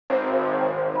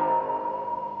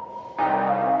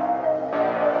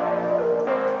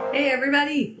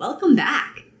everybody, welcome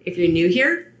back. If you're new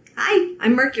here, hi,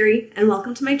 I'm Mercury and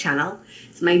welcome to my channel.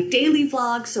 It's my daily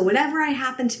vlog, so whatever I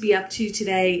happen to be up to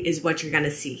today is what you're gonna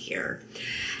see here.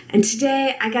 And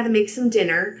today I gotta make some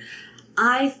dinner.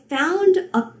 I found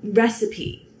a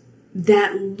recipe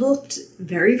that looked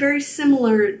very, very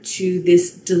similar to this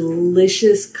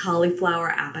delicious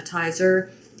cauliflower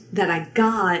appetizer that I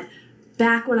got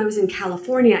back when I was in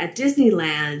California at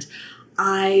Disneyland.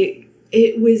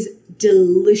 It was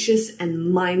delicious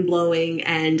and mind-blowing,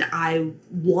 and I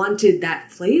wanted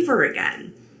that flavor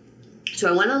again.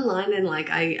 So I went online and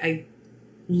I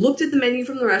looked at the menu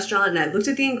from the restaurant and I looked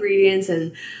at the ingredients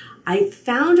and I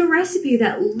found a recipe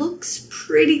that looks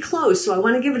pretty close, so I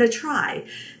want to give it a try.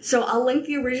 So I'll link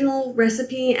the original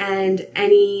recipe and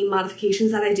any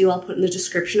modifications that I do, I'll put in the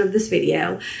description of this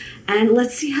video. And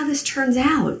let's see how this turns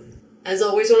out. As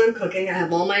always when I'm cooking, I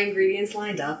have all my ingredients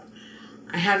lined up.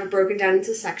 I have it broken down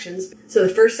into sections. So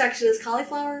the first section is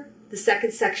cauliflower, the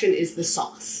second section is the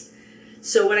sauce.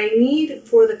 So what I need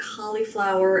for the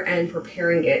cauliflower and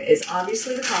preparing it is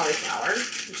obviously the cauliflower,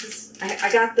 which is,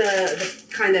 I got the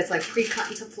kind that's like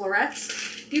pre-cut into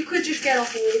florets. You could just get a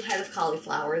whole head of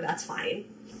cauliflower, that's fine.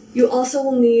 You also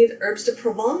will need herbs de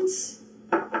Provence,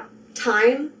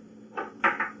 thyme,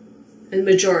 and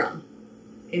marjoram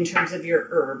in terms of your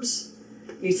herbs.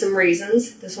 Need some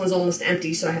raisins. This one's almost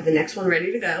empty, so I have the next one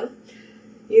ready to go.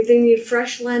 You then need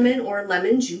fresh lemon or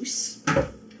lemon juice.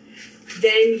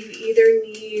 Then you either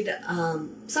need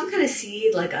some kind of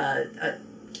seed, like a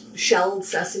shelled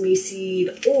sesame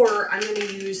seed, or I'm going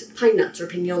to use pine nuts or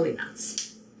pinoli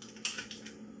nuts.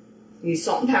 You need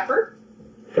salt and pepper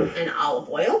and olive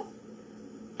oil,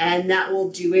 and that will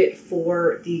do it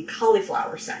for the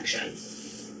cauliflower section.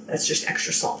 That's just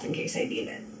extra salt in case I need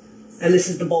it. And this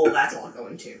is the bowl that's all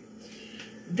going to.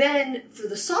 Then for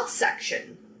the sauce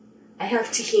section, I have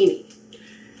tahini.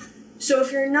 So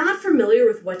if you're not familiar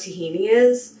with what tahini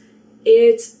is,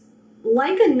 it's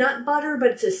like a nut butter,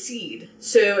 but it's a seed.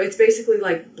 So it's basically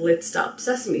like blitzed up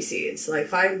sesame seeds. Like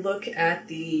if I look at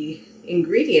the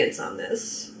ingredients on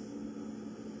this,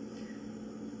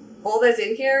 all that's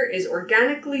in here is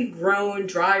organically grown,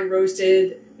 dry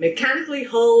roasted, mechanically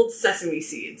hulled sesame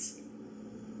seeds.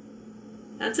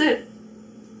 That's it.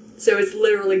 So it's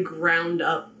literally ground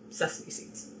up sesame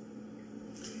seeds.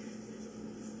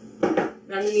 I'm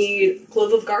gonna need a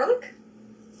clove of garlic,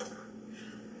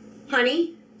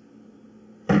 honey,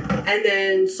 and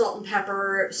then salt and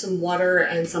pepper, some water,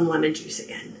 and some lemon juice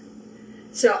again.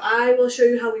 So I will show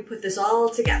you how we put this all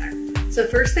together. So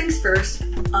first things first,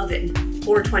 oven,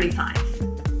 425.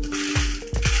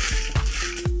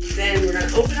 Then we're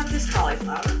gonna open up this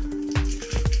cauliflower.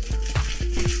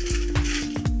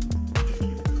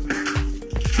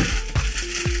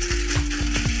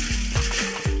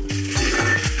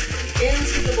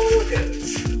 Into the bowl it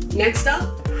goes. Next up,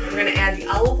 we're going to add the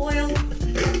olive oil.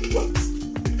 Whoops.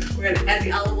 We're going to add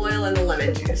the olive oil and the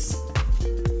lemon juice.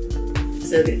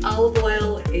 So the olive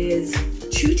oil is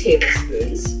 2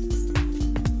 tablespoons.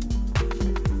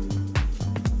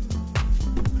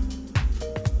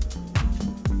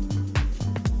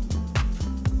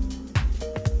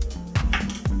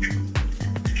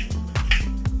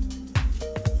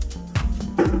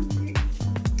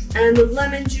 And the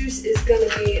lemon juice is going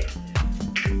to be a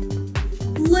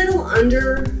little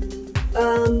under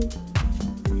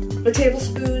a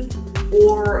tablespoon,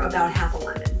 or about half a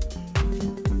lemon.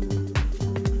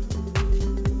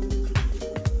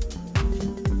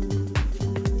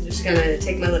 I'm just going to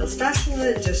take my little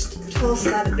spatula and just toss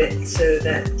that a bit so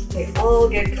that they all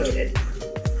get coated.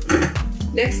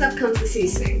 Next up comes the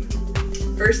seasoning.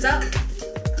 First up,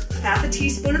 half a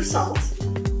teaspoon of salt.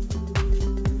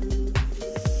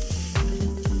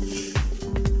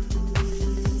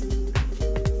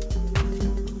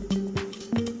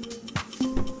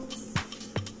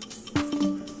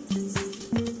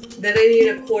 Then I need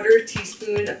a 1/4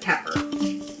 teaspoon of pepper.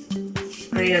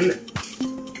 I am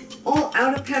all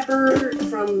out of pepper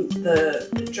from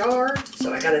the jar,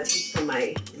 so I gotta take from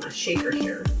my shaker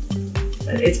here.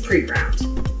 But it's pre-ground.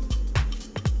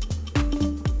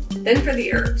 Then for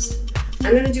the herbs,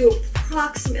 I'm gonna do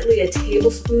approximately a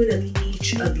tablespoon of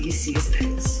each of these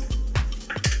seasonings.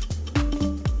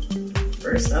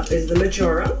 First up is the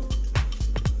marjoram.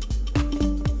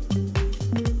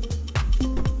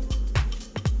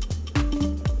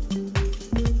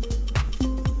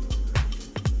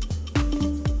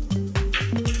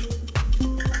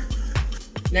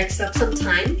 Next up, some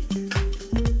thyme.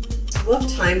 I love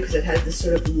thyme because it has this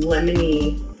sort of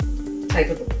lemony type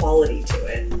of a quality to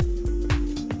it.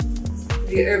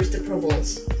 The herbs de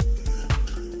Provence.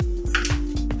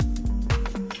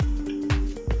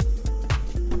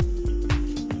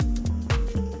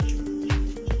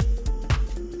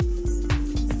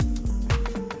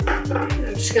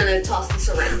 just gonna toss this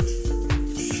around.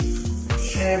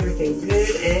 Everything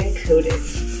good and coated.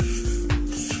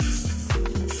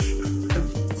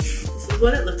 This is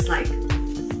what it looks like.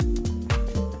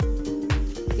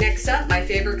 Next up, my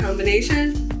favorite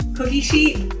combination, cookie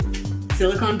sheet,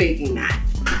 silicone baking mat.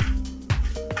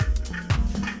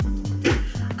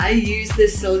 I use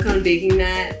this silicone baking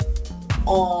mat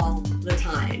all the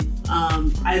time.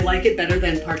 I like it better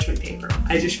than parchment paper.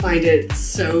 I just find it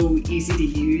so easy to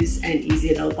use and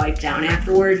easy to wipe down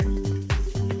afterward.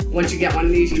 Once you get one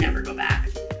of these, you never go back.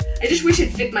 I just wish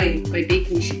it fit my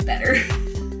baking sheet better.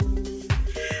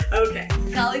 Okay,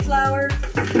 cauliflower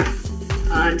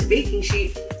onto baking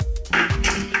sheet.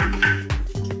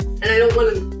 And I don't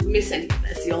want to miss any of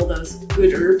this. See all those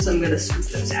good herbs? I'm going to squeeze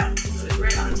those out. Those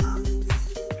right on top.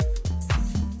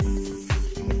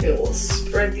 And we'll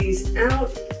spread these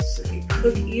out so they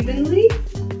cook evenly.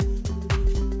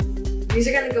 These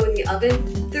are going to go in the oven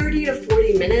 30 to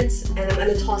 40 minutes, and I'm going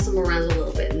to toss them around a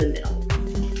little bit in the middle.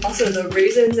 Also, the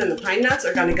raisins and the pine nuts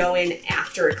are going to go in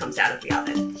after it comes out of the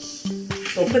oven.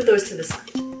 So we'll put those to the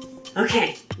side.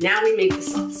 Okay, now we make the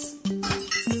sauce.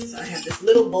 So I have this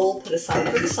little bowl put aside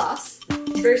for the sauce.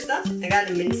 First up, I got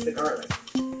to mince the garlic.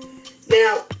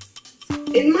 Now,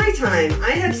 in my time,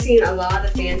 I have seen a lot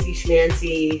of fancy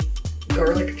schmancy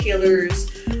garlic peelers.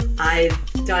 I've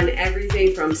done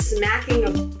everything from smacking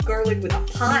a garlic with a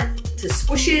pot to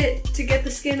squish it to get the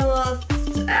skin off.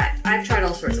 I've tried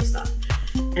all sorts of stuff.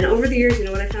 And over the years, you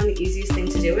know what I found the easiest thing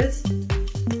to do is?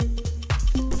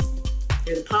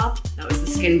 Hear the pop? That was the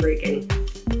skin breaking.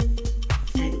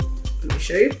 And let me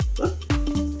show you. Look.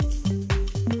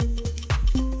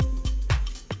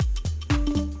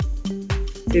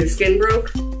 See the skin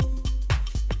broke?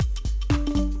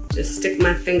 Just stick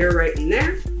my finger right in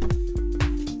there.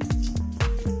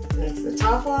 That's the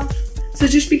top off. So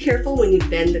just be careful when you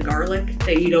bend the garlic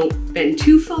that you don't bend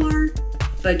too far,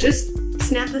 but just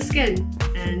snap the skin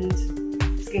and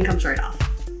the skin comes right off.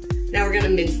 Now we're gonna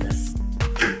mince this.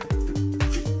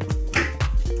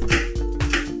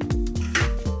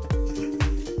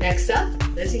 Next up,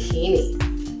 the tahini.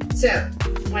 So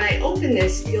when I open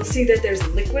this, you'll see that there's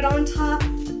liquid on top.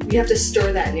 You have to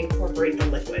stir that and incorporate the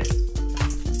liquid.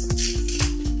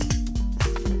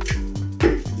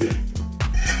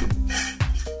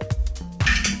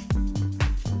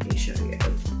 Let me show you.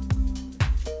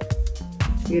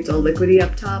 See, it's all liquidy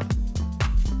up top.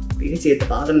 But you can see at the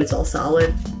bottom it's all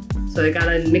solid. So I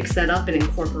gotta mix that up and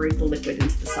incorporate the liquid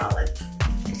into the solid.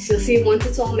 So you'll see once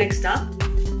it's all mixed up,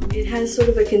 it has sort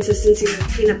of a consistency of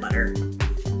peanut butter.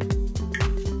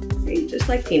 See, just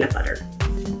like peanut butter.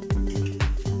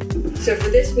 So for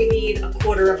this, we need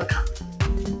 1/4 cup.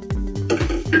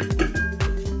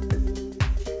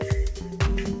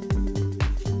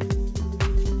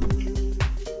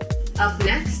 Up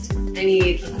next, I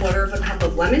need 1/4 cup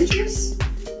of lemon juice.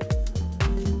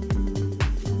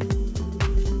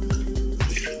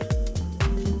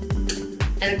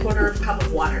 And 1/4 cup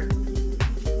of water.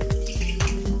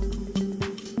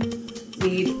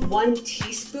 Need 1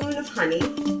 teaspoon of honey.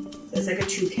 That's like a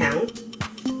 2 count.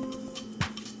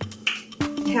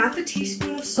 1/2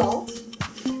 teaspoon of salt.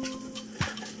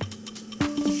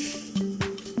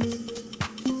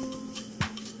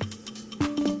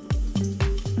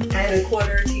 And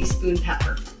 1/4 teaspoon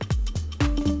pepper.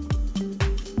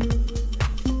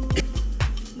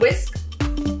 Whisk,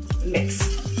 mix.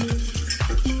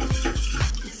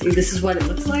 See, this is what it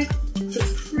looks like. It's a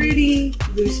pretty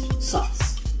loose sauce.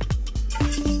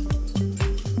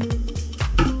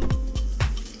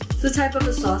 It's the type of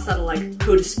a sauce that'll like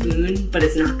coat a spoon, but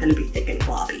it's not gonna be thick and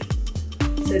globby.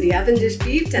 So the oven just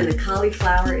beeped and the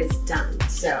cauliflower is done.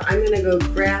 So I'm gonna go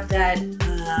grab that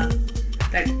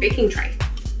baking tray.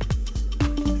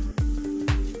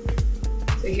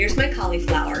 So here's my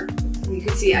cauliflower. You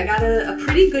can see I got a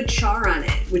pretty good char on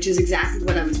it, which is exactly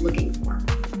what I was looking for.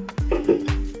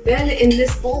 Then in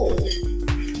this bowl,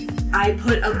 I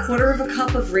put 1/4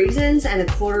 cup of raisins and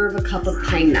 1/4 cup of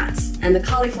pine nuts. And the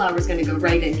cauliflower is gonna go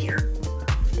right in here.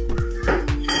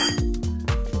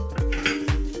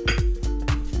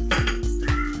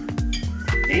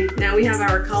 Okay, now we have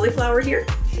our cauliflower here.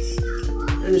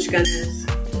 I'm just gonna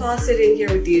toss it in here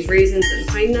with these raisins and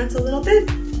pine nuts a little bit.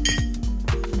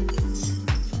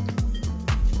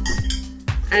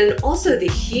 And also the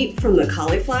heat from the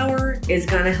cauliflower is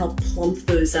gonna help plump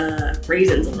those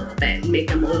raisins a little bit and make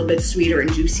them a little bit sweeter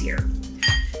and juicier.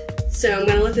 So I'm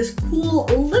gonna let this cool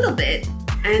a little bit,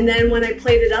 and then when I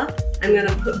plate it up, I'm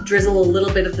gonna drizzle a little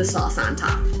bit of the sauce on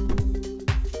top.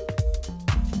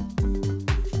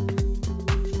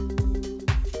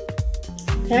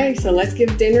 Okay, so let's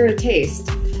give dinner a taste.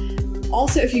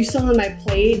 Also, if you saw on my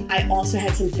plate, I also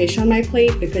had some fish on my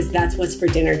plate because that's what's for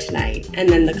dinner tonight. And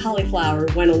then the cauliflower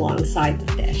went alongside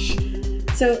the fish.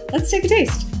 So let's take a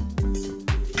taste.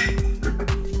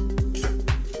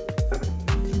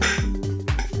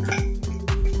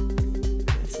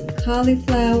 Some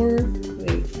cauliflower.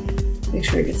 Make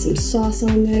sure I get some sauce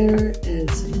on there and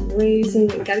some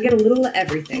raisins. We gotta get a little of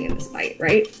everything in this bite,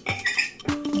 right?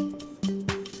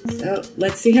 So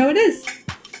let's see how it is.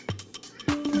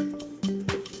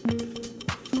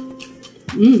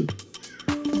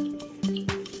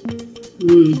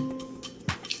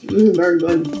 Very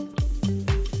good.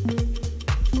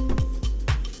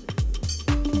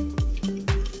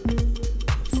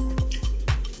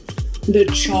 The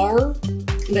char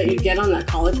that you get on that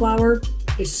cauliflower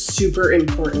is super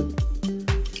important.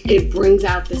 It brings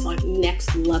out this like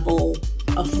next level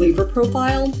of flavor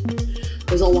profile.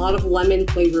 There's a lot of lemon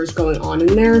flavors going on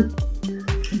in there,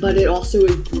 but it also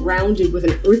is grounded with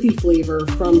an earthy flavor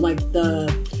from like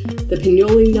the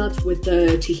pinoli nuts with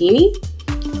the tahini.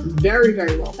 Very,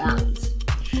 very well balanced.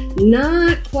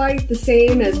 Not quite the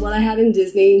same as what I had in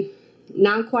Disney.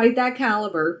 Not quite that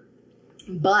caliber,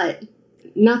 but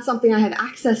not something I have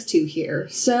access to here.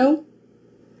 So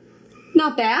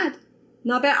not bad.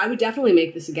 Not bad. I would definitely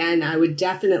make this again. I would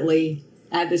definitely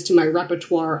add this to my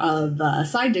repertoire of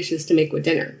side dishes to make with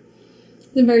dinner.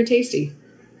 It's very tasty.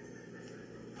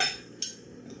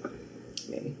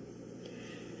 Okay.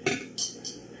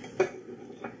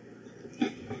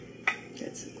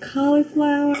 Get some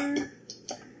cauliflower.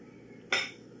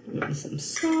 And some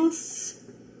sauce.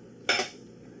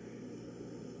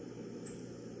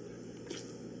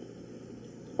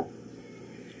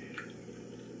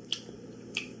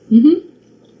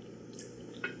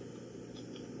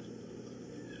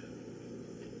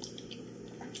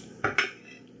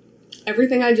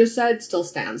 Everything I just said still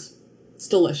stands. It's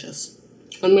delicious.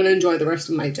 I'm going to enjoy the rest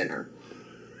of my dinner.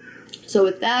 So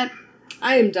with that,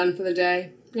 I am done for the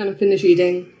day. I'm going to finish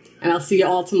eating, and I'll see you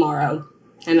all tomorrow.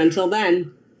 And until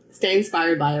then, stay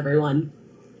inspired by everyone.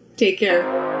 Take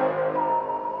care.